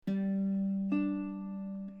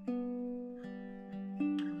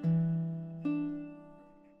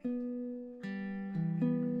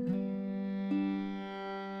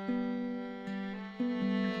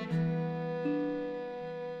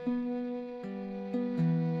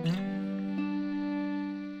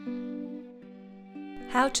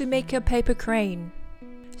How to Make a Paper Crane.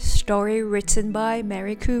 Story written by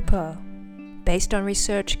Mary Cooper. Based on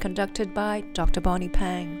research conducted by Dr. Bonnie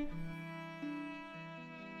Pang.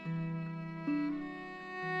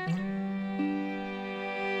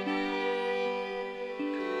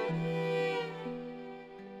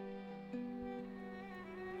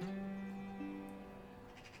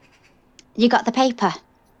 You got the paper?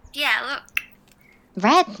 Yeah, look.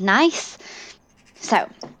 Red, nice. So,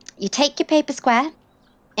 you take your paper square.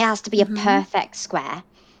 It has to be a perfect square.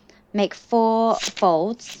 Make 4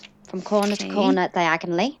 folds from corner to corner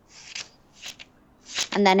diagonally.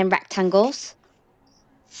 And then in rectangles,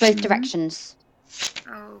 both directions.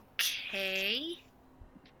 Okay.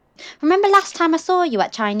 Remember last time I saw you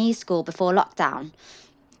at Chinese school before lockdown?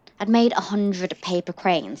 I'd made 100 paper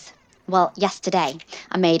cranes. Well, yesterday,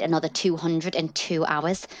 I made another 200 in 2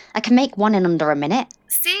 hours. I can make one in under a minute.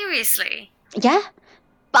 Seriously? Yeah,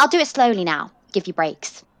 but I'll do it slowly now. Give you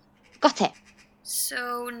breaks. Got it?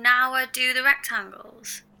 So now I do the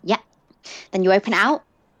rectangles? Yeah. Then you open it out.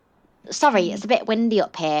 Sorry, it's a bit windy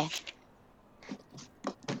up here.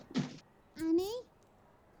 Annie?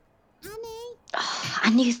 Oh, I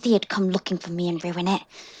knew Thea'd come looking for me and ruin it.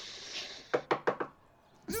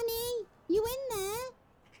 Annie, you in there?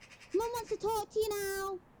 Mum wants to talk to you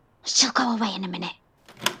now. She'll go away in a minute.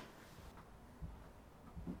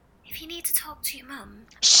 If you need to talk to your mum...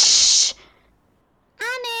 Shh!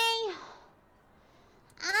 Annie!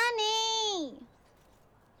 Annie!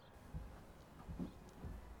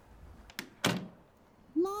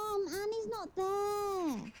 Mom, Annie's not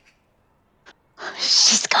there.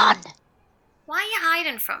 She's gone. Why are you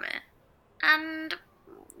hiding from it? And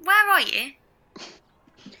where are you?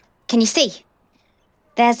 Can you see?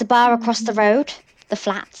 There's the bar across the road, the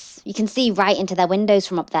flats. You can see right into their windows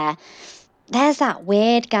from up there. There's that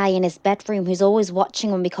weird guy in his bedroom who's always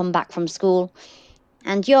watching when we come back from school.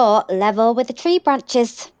 And you're level with the tree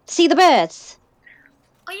branches. See the birds?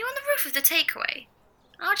 Are you on the roof of the takeaway?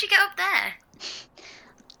 How'd you get up there?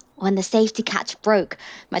 When the safety catch broke,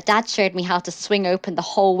 my dad showed me how to swing open the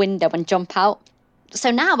whole window and jump out. So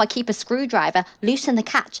now I keep a screwdriver, loosen the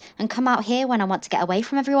catch, and come out here when I want to get away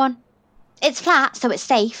from everyone. It's flat, so it's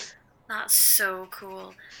safe. That's so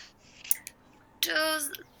cool. Does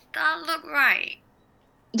that look right?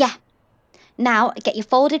 Yeah. Now get your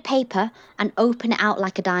folded paper and open it out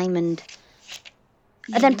like a diamond.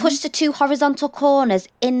 And then push the 2 horizontal corners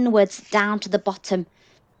inwards down to the bottom.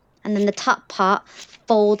 And then the top part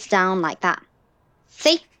folds down like that.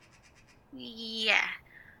 See? Yeah.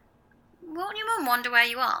 Won't your mum wonder where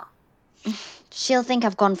you are? She'll think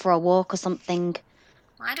I've gone for a walk or something.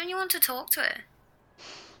 Why don't you want to talk to her?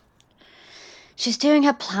 She's doing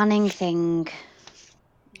her planning thing.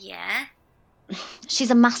 Yeah?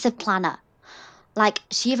 She's a massive planner. Like,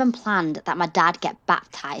 she even planned that my dad get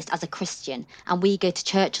baptised as a Christian and we go to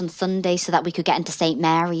church on Sunday so that we could get into St.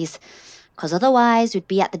 Mary's. Because otherwise we'd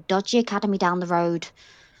be at the dodgy academy down the road.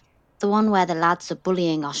 The one where the lads are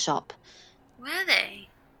bullying our shop. Were they?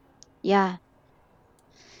 Yeah.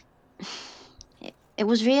 It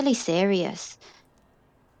was really serious.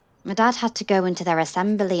 My dad had to go into their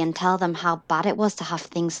assembly and tell them how bad it was to have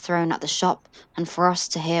things thrown at the shop and for us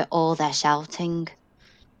to hear all their shouting.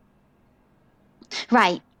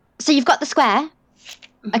 Right, so you've got the square,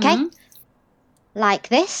 okay? Like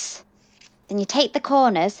this. Then you take the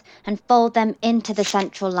corners and fold them into the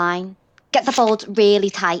central line. Get the folds really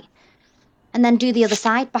tight. And then do the other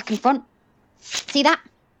side, back and front. See that?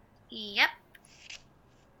 Yep.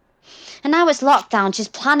 And now it's lockdown, she's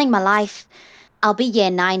planning my life. I'll be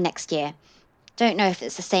year 9 next year. Don't know if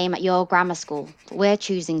it's the same at your grammar school, but we're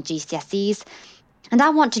choosing GCSEs. And I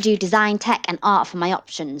want to do design, tech and art for my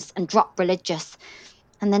options and drop religious.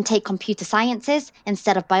 And then take computer sciences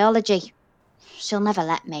instead of biology. She'll never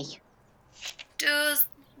let me. Does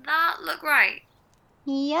that look right?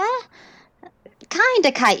 Yeah,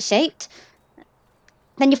 kinda kite-shaped.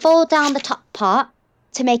 Then you fold down the top part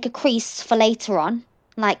to make a crease for later on,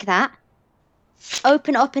 like that.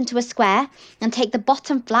 Open it up into a square and take the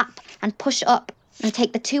bottom flap and push up and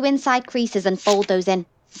take the 2 inside creases and fold those in.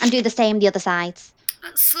 And do the same the other sides.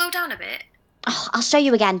 Slow down a bit. Oh, I'll show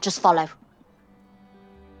you again, just follow.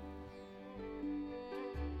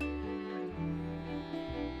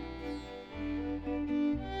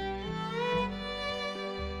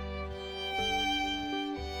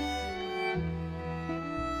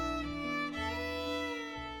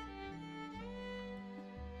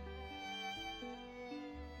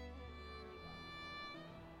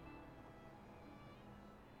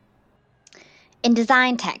 In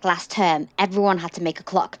design tech last term, everyone had to make a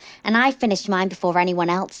clock, and I finished mine before anyone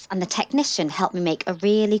else, and the technician helped me make a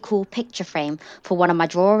really cool picture frame for one of my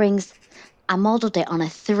drawings. I modelled it on a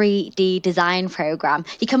 3D design program.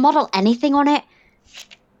 You can model anything on it.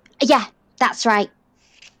 Yeah, that's right.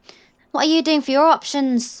 What are you doing for your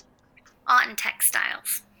options? Art and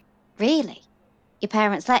textiles. Really? Your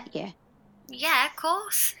parents let you? Yeah, of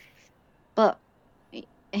course. But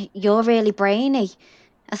you're really brainy.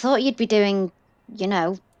 I thought you'd be doing,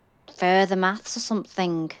 further maths or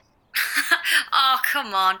something. Oh,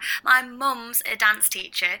 come on. My mum's a dance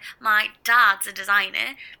teacher. My dad's a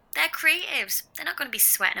designer. They're creatives. They're not going to be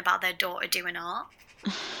sweating about their daughter doing art.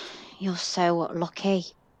 You're so lucky.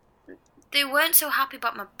 They weren't so happy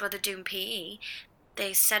about my brother doing PE.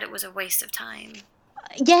 They said it was a waste of time.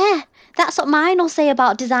 Yeah, that's what mine will say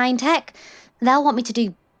about design tech. They'll want me to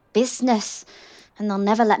do business, and they'll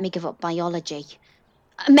never let me give up biology.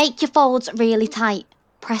 Make your folds really tight.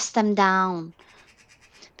 Press them down.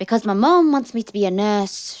 Because my mum wants me to be a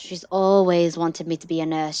nurse. She's always wanted me to be a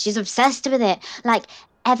nurse. She's obsessed with it. Like,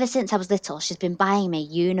 ever since I was little, she's been buying me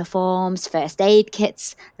uniforms, first aid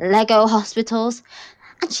kits, Lego hospitals.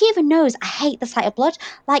 And she even knows I hate the sight of blood.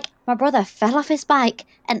 Like, my brother fell off his bike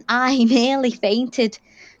and I nearly fainted.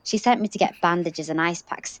 She sent me to get bandages and ice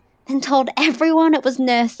packs, then told everyone it was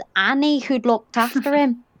Nurse Annie who'd looked after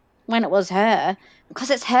him. When it was her.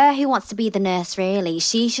 Because it's her who wants to be the nurse, really.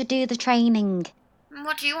 She should do the training.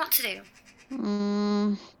 What do you want to do?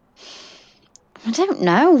 I don't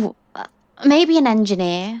know. Maybe an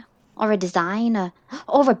engineer, or a designer,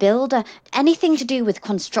 or a builder. Anything to do with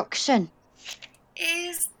construction.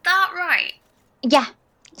 Is that right? Yeah.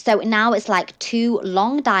 So now it's like 2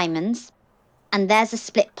 long diamonds, and there's a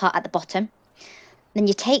split part at the bottom. Then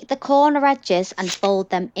you take the corner edges and fold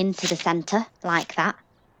them into the centre, like that.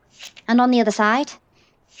 And on the other side.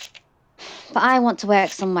 But I want to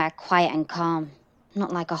work somewhere quiet and calm,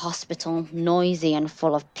 not like a hospital, noisy and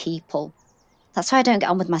full of people. That's why I don't get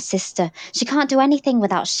on with my sister. She can't do anything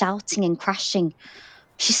without shouting and crashing.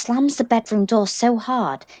 She slams the bedroom door so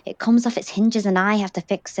hard, it comes off its hinges and I have to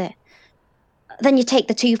fix it. Then you take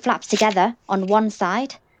the 2 flaps together on one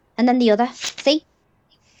side, and then the other. See?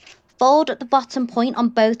 Fold at the bottom point on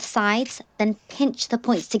both sides, then pinch the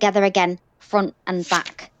points together again, front and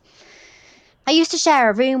back. I used to share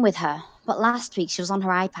a room with her, but last week she was on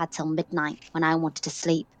her iPad till midnight when I wanted to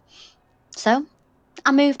sleep. So,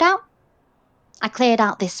 I moved out. I cleared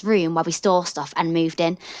out this room where we store stuff and moved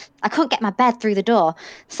in. I couldn't get my bed through the door,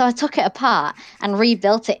 so I took it apart and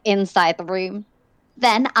rebuilt it inside the room.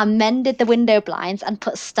 Then I mended the window blinds and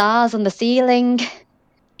put stars on the ceiling.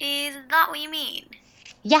 Is that what you mean?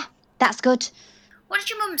 Yeah, that's good. What did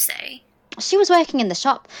your mum say? She was working in the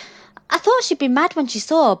shop. I thought she'd be mad when she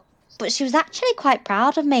saw, but she was actually quite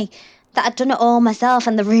proud of me, that I'd done it all myself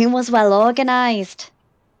and the room was well organised.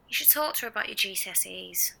 You should talk to her about your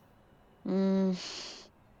GCSEs. Mm.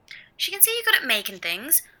 She can see you're good at making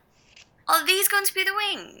things. Are these going to be the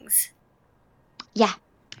wings? Yeah,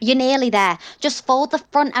 you're nearly there. Just fold the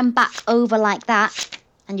front and back over like that,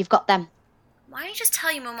 and you've got them. Why don't you just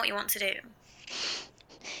tell your mum what you want to do?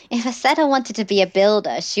 If I said I wanted to be a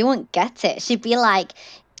builder, she wouldn't get it. She'd be like,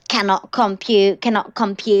 cannot compute.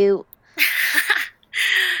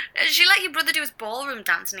 She let your brother do his ballroom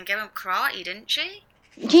dancing and give him karate, didn't she?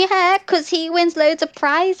 Yeah, 'cause he wins loads of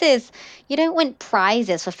prizes. You don't win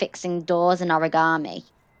prizes for fixing doors and origami.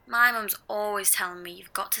 My mum's always telling me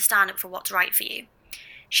you've got to stand up for what's right for you.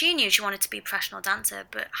 She knew she wanted to be a professional dancer,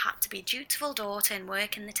 but had to be a dutiful daughter and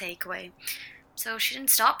work in the takeaway. So she didn't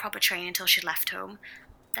start proper training until she'd left home.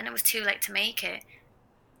 Then it was too late to make it.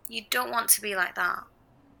 You don't want to be like that.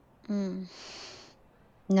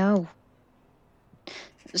 No.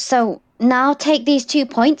 So now take these 2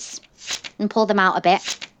 points and pull them out a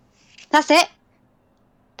bit. That's it.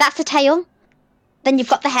 That's the tail. Then you've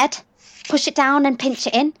got the head. Push it down and pinch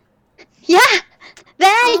it in. Yeah!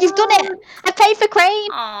 There, you've done it! I paid for Crane!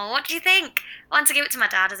 Oh, what do you think? I want to give it to my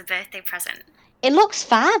dad as a birthday present. It looks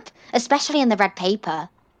fab, especially in the red paper.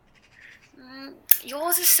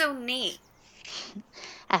 Yours is so neat.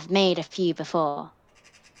 I've made a few before.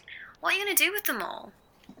 What are you going to do with them all?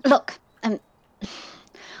 Look,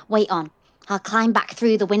 wait on. I'll climb back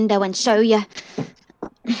through the window and show you.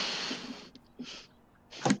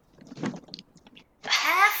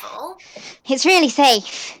 Careful. It's really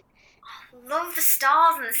safe. Love the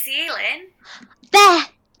stars in the ceiling. There!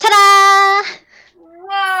 Ta-da!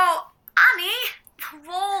 Whoa, Annie, the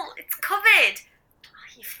wall, it's covered.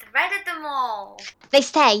 You've threaded them all. They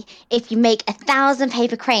say if you make 1,000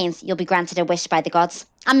 paper cranes, you'll be granted a wish by the gods.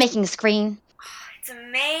 I'm making a screen. It's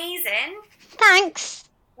amazing. Thanks.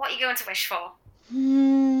 What are you going to wish for?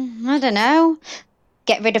 I don't know.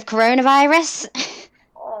 Get rid of coronavirus?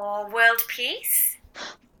 Or world peace?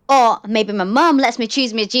 Or maybe my mum lets me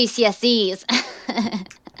choose my GCSEs.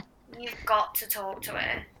 You've got to talk to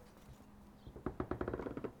her.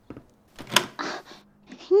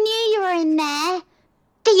 Knew you were in there.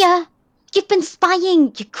 Dear, you've been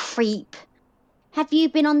spying, you creep. Have you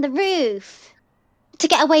been on the roof? To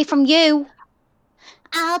get away from you.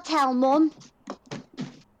 I'll tell Mum.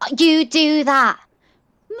 You do that.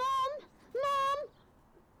 Mum! Mum!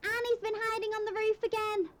 Annie's been hiding on the roof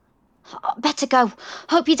again. Oh, better go.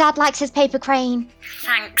 Hope your dad likes his paper crane.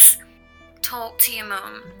 Thanks. Talk to your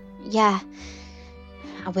mum. Yeah,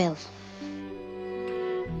 I will.